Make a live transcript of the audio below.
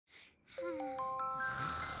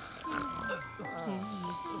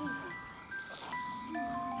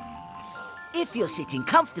If you're sitting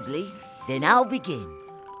comfortably, then I'll begin.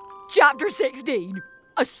 Chapter 16.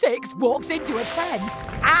 A 6 walks into a 10.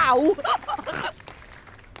 Ow!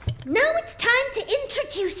 Now it's time to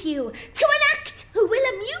introduce you to an act who will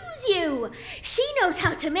amuse you. She knows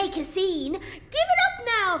how to make a scene. Give it up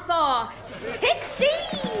now for 16.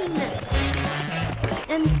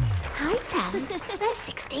 Hi, 10. There's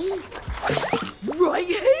 16. Right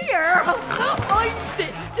here! I'm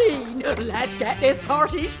 16. Let's get this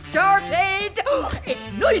party started.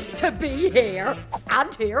 It's nice to be here.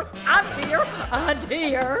 And here, and here, and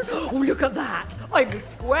here. Oh, look at that. I'm a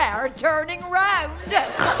square turning round.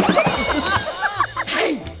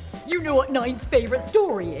 Hey, you know what 9's favourite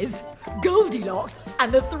story is? Goldilocks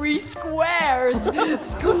and the 3 squares.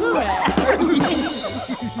 Square.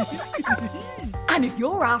 And if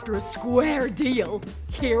you're after a square deal,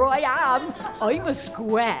 here I am. I'm a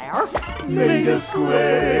square. Made of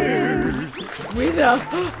squares. With a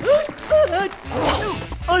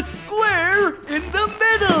square in the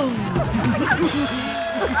middle.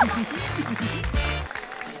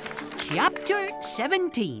 Chapter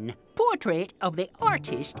 17. Portrait of the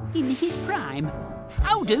artist in his prime.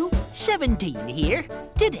 How do 17 here.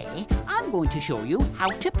 Today, I'm going to show you how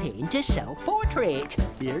to paint a self-portrait.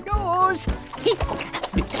 Here goes.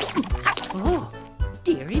 Oh,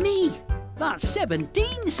 dearie me. That's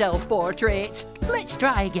 17 self-portraits. Let's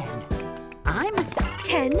try again. I'm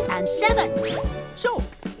 10 and 7. So,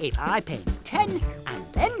 if I paint 10 and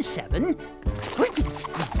then 7...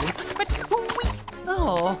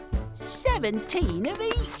 Oh, 17 of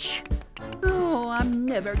each. Oh, I'm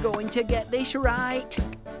never going to get this right.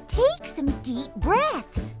 Take some deep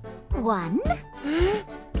breaths. 1.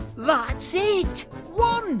 That's it.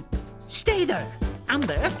 1. Stay there. And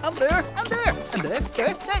there, and there, and there, and there,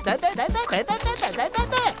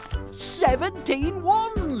 there. 17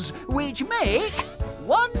 ones, which make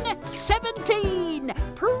 117.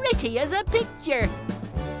 Pretty as a picture.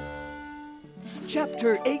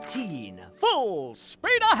 Chapter 18. Full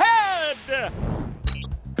speed ahead!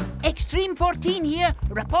 Extreme 14 here,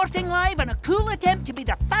 reporting live on a cool attempt to be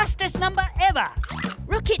the fastest number ever.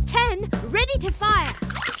 Rocket 10, ready to fire.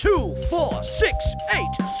 2, 4, 6, 8.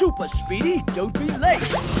 Super speedy, don't be late.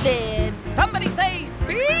 Did somebody say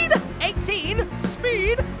speed? 18,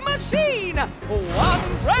 speed machine. 1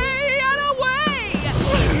 ray and away.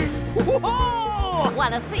 Whoa!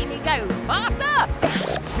 Wanna see me go faster?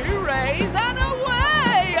 2 rays and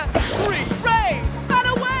away. 3 rays and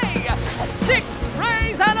away. 6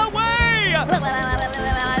 rays and away.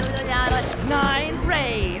 9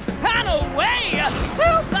 rays and away.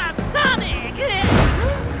 Supersonic.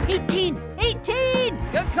 18, 18.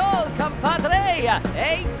 Good call, compadre.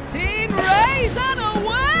 18 rays and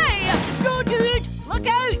away. Go, dude. Look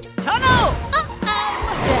out. Tunnel.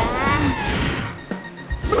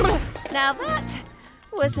 Now that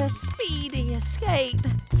was a speedy escape.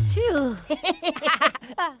 Phew.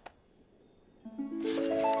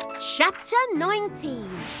 Chapter 19.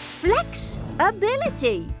 Flex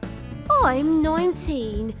ability. I'm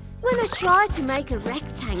 19. When I try to make a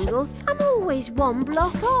rectangle, I'm always 1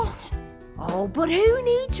 block off. Oh, but who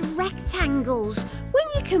needs rectangles when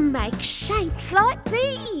you can make shapes like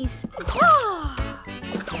these?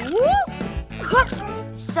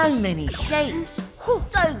 So many shapes.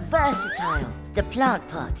 So versatile. The plant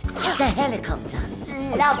pot, the helicopter.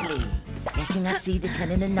 Lovely. Letting us see the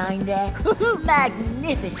 10 and a 9 there.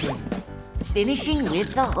 Magnificent. Finishing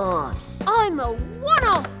with the horse. I'm a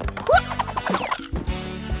one-off.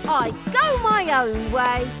 I go my own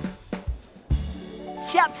way.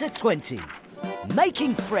 Chapter 20.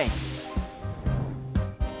 Making friends.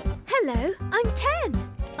 Hello, I'm 10.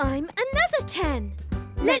 I'm another 10.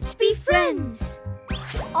 Let's be friends.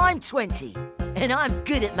 I'm 20, and I'm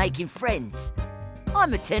good at making friends.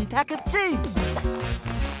 I'm a 10-pack of 2s.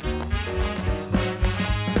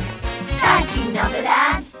 Thank you,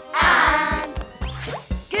 Numberland, and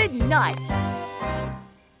good night.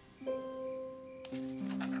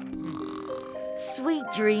 Sweet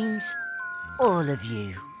dreams, all of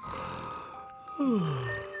you.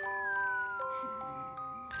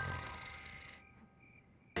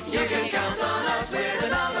 You can count on us with the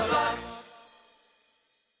Numberblocks.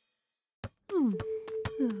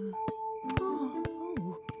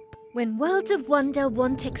 When worlds of wonder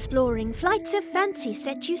want exploring, flights of fancy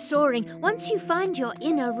set you soaring. Once you find your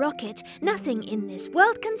inner rocket, nothing in this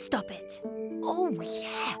world can stop it. Oh,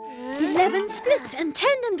 yeah. 11 splits and 10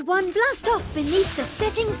 and 1 blast off beneath the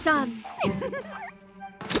setting sun.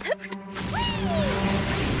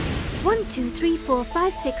 1, 2, 3, 4,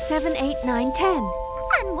 5, 6, 7, 8, 9, 10.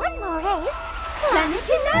 And one more is... Planet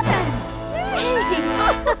 11!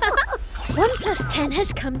 1 + plus 10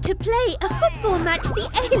 has come to play a football match the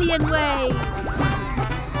alien way.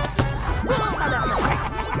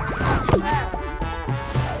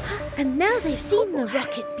 And now they've seen the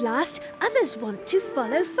rocket blast, others want to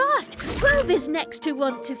follow fast. 12 is next to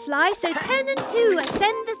want to fly, so 10 and 2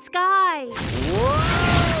 ascend the sky.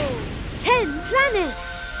 Whoa! 10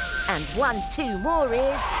 planets. And 1, 2 more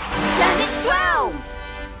is... Planet 12!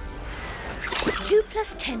 2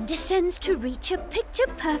 plus 10 descends to reach a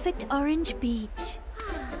picture-perfect orange beach.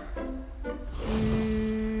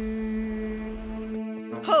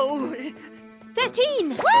 Oh,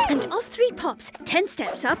 13! And off 3 pops. 10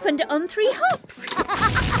 steps up and on 3 hops.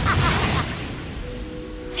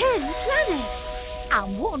 10 planets.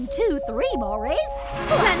 And 1, 2, 3 more is...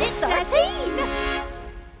 Planet 13!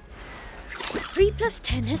 3 plus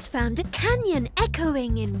 10 has found a canyon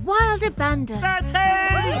echoing in wild abandon.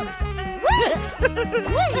 13!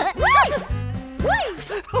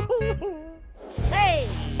 Hey!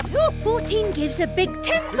 14 gives a big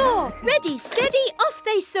 10-4. Ready, steady, off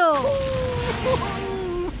they soar.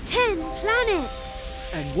 10 planets.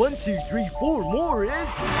 And 1, 2, 3, 4 more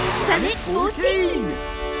is... Planet 14.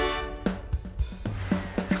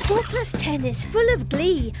 4 plus 10 is full of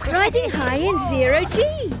glee, riding high in 0G.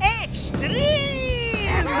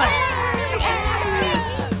 Extreme!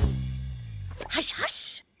 Hush,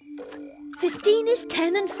 hush. 15 is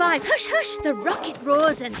 10 and 5. Hush, hush, the rocket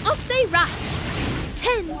roars and off they rush.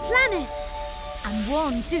 10 planets. And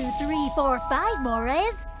 1, 2, 3, 4, 5 more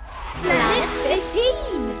is... Planet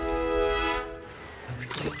 15.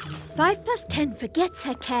 5 plus 10 forgets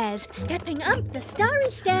her cares, stepping up the starry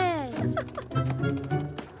stairs.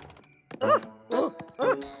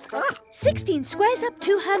 16 squares up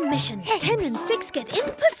to her mission. 10 and 6 get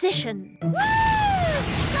in position.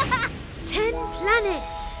 10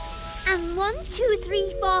 planets. And 1, 2,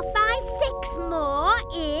 3, 4, 5, 6 more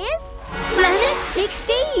is... Planet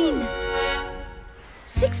 16.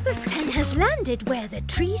 6 plus 10 has landed where the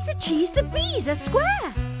trees, the cheese, the bees are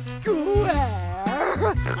square.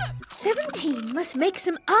 Square. 17 must make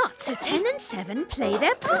some art, so 10 and 7 play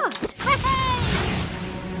their part.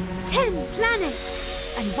 10 planets.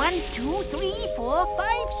 And 1, 2, 3, 4,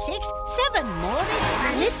 5, 6, 7 more is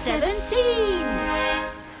Planet 17.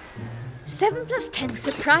 7 plus 10,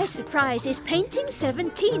 surprise, surprise, is painting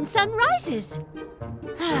 17 sunrises.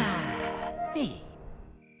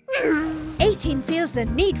 18 feels the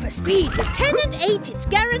need for speed. With 10 and 8, it's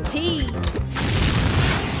guaranteed.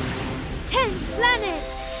 10 planets.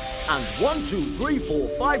 And 1, 2, 3, 4,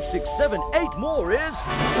 5, 6, 7, 8 more is...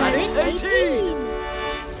 Planet 18.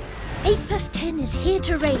 8 plus 10 is here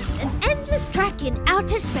to race an endless track in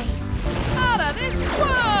outer space. Out of this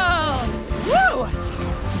world! Woo!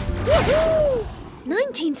 Woohoo!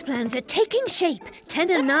 19's plans are taking shape. 10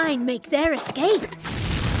 and 9 make their escape.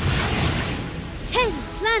 10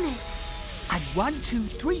 planets. And 1, 2,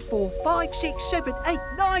 3, 4, 5, 6, 7, 8,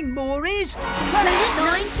 9 more is... Planet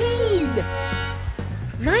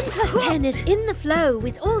 19! 9 plus 10 is in the flow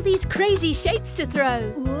with all these crazy shapes to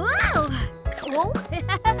throw. Whoa! Oh.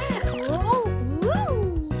 Oh.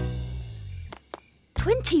 Ooh.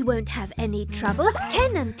 20 won't have any trouble.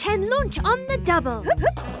 10 and 10 launch on the double.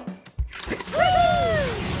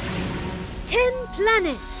 10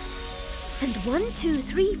 planets. And 1, 2,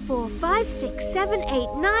 3, 4, 5, 6, 7,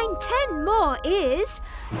 8, 9, 10 more is...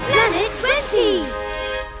 Planet 20!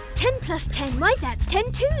 10 plus 10, why that's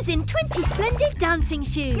 10 twos in 20 splendid dancing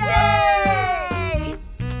shoes. Yay!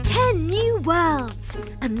 10 new worlds,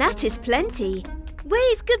 and that is plenty.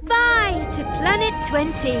 Wave goodbye to Planet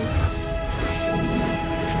 20.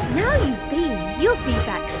 Now you've been, you'll be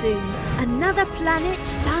back soon. Another planet,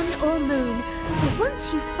 sun or moon. For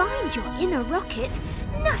once you find your inner rocket,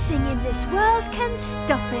 nothing in this world can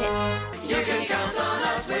stop it. You can count on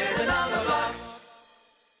us with the Numberblocks.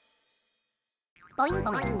 Boing,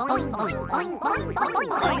 boing, boing, boing, boing, boing, boing,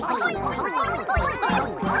 boing, boing,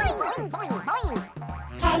 boing, boing, boing.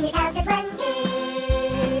 Can you count to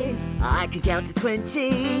 20? I can count to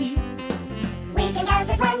 20. We can count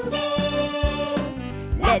to 20.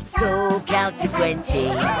 Let's all count to 20.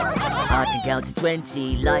 I can count to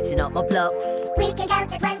 20, lighting up my blocks. We can count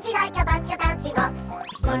to 20 like a bunch of bouncy rocks.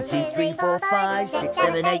 1, 2, 3, 4, 5, 6,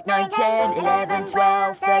 7, 8, 9, 10, 11,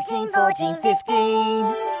 12, 13, 14,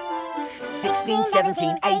 15, 16,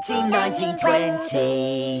 17, 18, 19,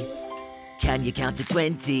 20. Can you count to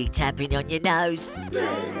 20, tapping on your nose?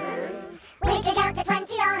 We can count to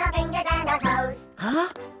 20 on our fingers and our toes. Huh?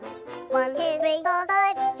 1, 2, 3, 4,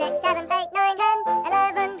 5, 6, 7, 8, 9, 10,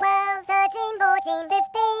 11, 12, 13, 14,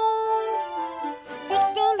 15,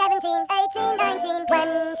 16, 17, 18, 19, 20.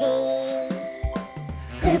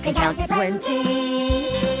 Who can count to 20?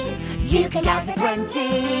 You can count to 20.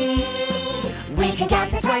 We can count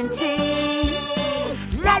to 20.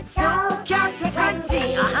 Let's all count to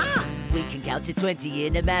 20. Aha! We can count to 20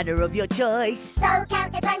 in a manner of your choice. So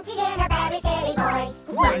count to 20 in a very silly voice.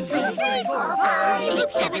 1, 2, 3, 4, 5,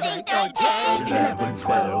 6, 7, 8, 9, 10, 11,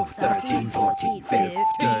 12, 13, 14, 15,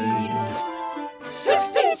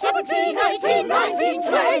 16, 17, 18, 19,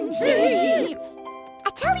 20. I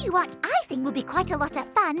tell you what I think would be quite a lot of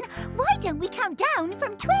fun. Why don't we count down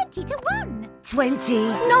from 20 to 1? 20.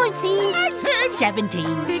 19,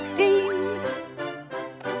 17, 16,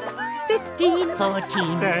 15,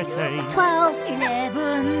 14, 13, 12,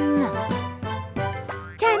 11,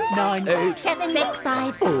 10, 9, 8, 7, 6,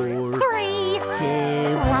 5, 3, 2,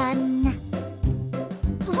 1.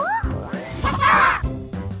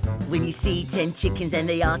 When you see 10 chickens and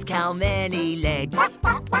they ask how many legs,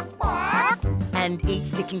 and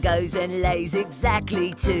each chicken goes and lays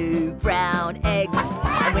exactly 2 brown eggs.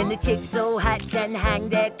 And when the chicks all hatch and hang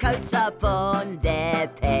their coats up on their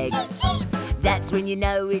pegs, that's when you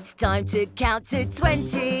know it's time to count to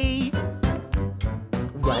 20.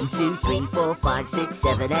 1, 2, 3, 4, 5, 6,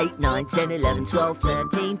 7, 8, 9, 10, 11, 12,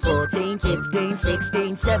 13, 14, 15,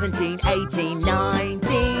 16, 17, 18,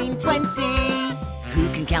 19, 20. Who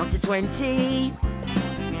can count to 20?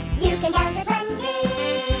 You can count to 20.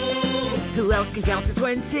 Who else can count to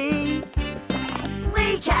 20?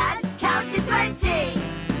 We can count to 20.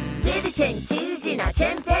 We're the 10 twos in our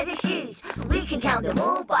 10 pairs of shoes. We can count them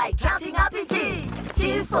all by counting up in twos.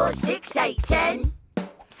 2, 4, 6, 8, 10,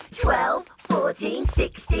 12, 14,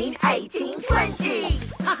 16, 18, 20.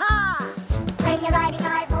 Ha ha! When you're riding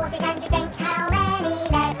 5 horses and you think how many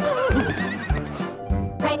legs.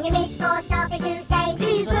 When you meet 4 starfish who say,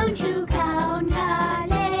 please won't you count our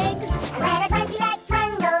legs? And when a 20-legged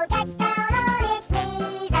triangle gets down on its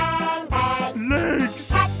knees and begs, Legs!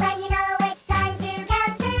 that's when you know it's time to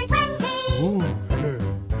count to 20.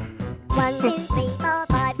 1, 2, 3, 4,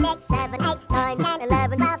 5, 6, 7, 8, 9, 10,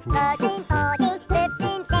 11, 12, 13, 14,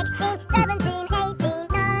 15, 16, 17, 18, 19,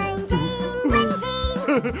 20.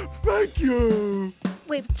 Thank you!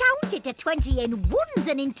 We've counted to 20 in 1s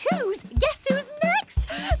and in 2s. Guess who's next?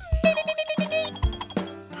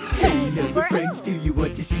 Hey, number friends, do you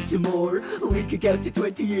want to see some more? We can count to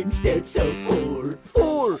 20 in steps of 4.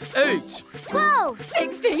 4, 8, 12,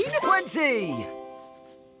 16. 20!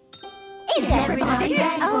 Is everybody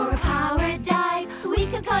ready for a power dive? We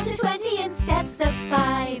can count to 20 in steps of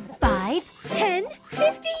 5. 5, 10,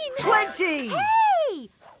 15. 20! Hey!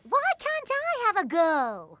 Why can't I have a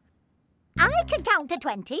go? I can count to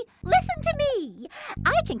 20. Listen to me.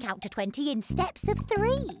 I can count to 20 in steps of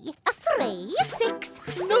 3. 3, 6,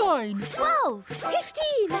 9! 12,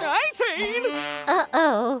 15. 18.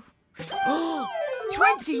 Uh-oh.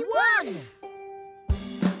 21!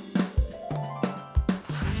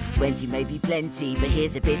 20 may be plenty, but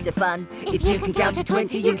here's a bit of fun. If you can count to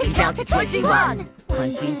 20, you can count to 21.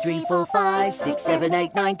 1, 2, 3, 4, 5, 6, 7,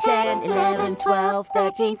 8, 9, 10, 11, 12,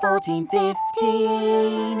 13, 14,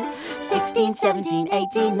 15, 16, 17,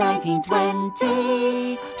 18, 19,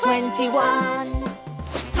 20, 21.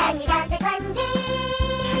 Can you count to 20?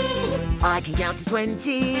 I can count to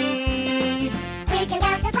 20. We can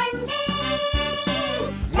count to 20.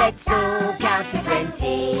 Let's all count to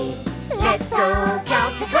 20. Let's all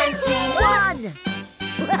count to 21.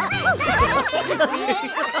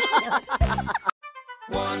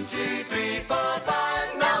 1, 2, 3, 4,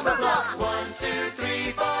 5, number blocks. 1, 2,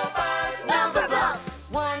 3, 4, 5, number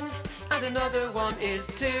blocks. 1, and another one is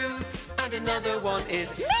 2, and another one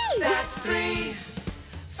is me. That's 3.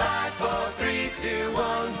 5, 4, 3, 2,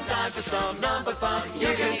 1. Time for some number fun.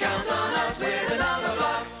 You can count on us with the number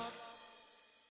blocks.